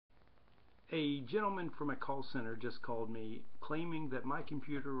A gentleman from a call center just called me claiming that my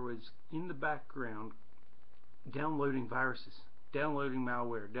computer was in the background downloading viruses, downloading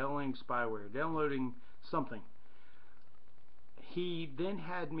malware, downloading spyware, downloading something. He then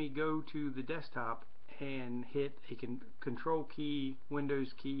had me go to the desktop and hit a control key,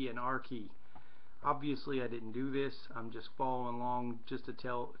 Windows key, and R key. Obviously I didn't do this. I'm just following along just to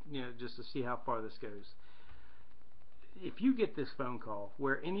just to see how far this goes. If you get this phone call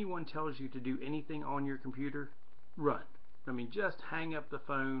where anyone tells you to do anything on your computer, run. I mean, just hang up the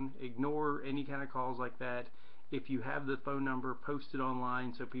phone, ignore any kind of calls like that. If you have the phone number, post it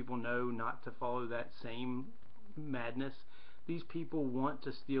online so people know not to follow that same madness. These people want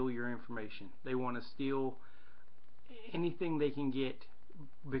to steal your information. They want to steal anything they can get,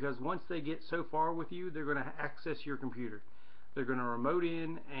 because once they get so far with you, they're going to access your computer. They're going to remote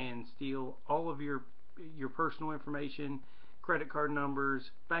in and steal all of your personal information, credit card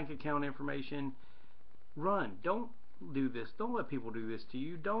numbers, bank account information. Run. Don't do this. Don't let people do this to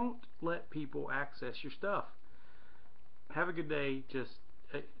you. Don't let people access your stuff. Have a good day. Just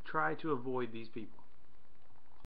try to avoid these people.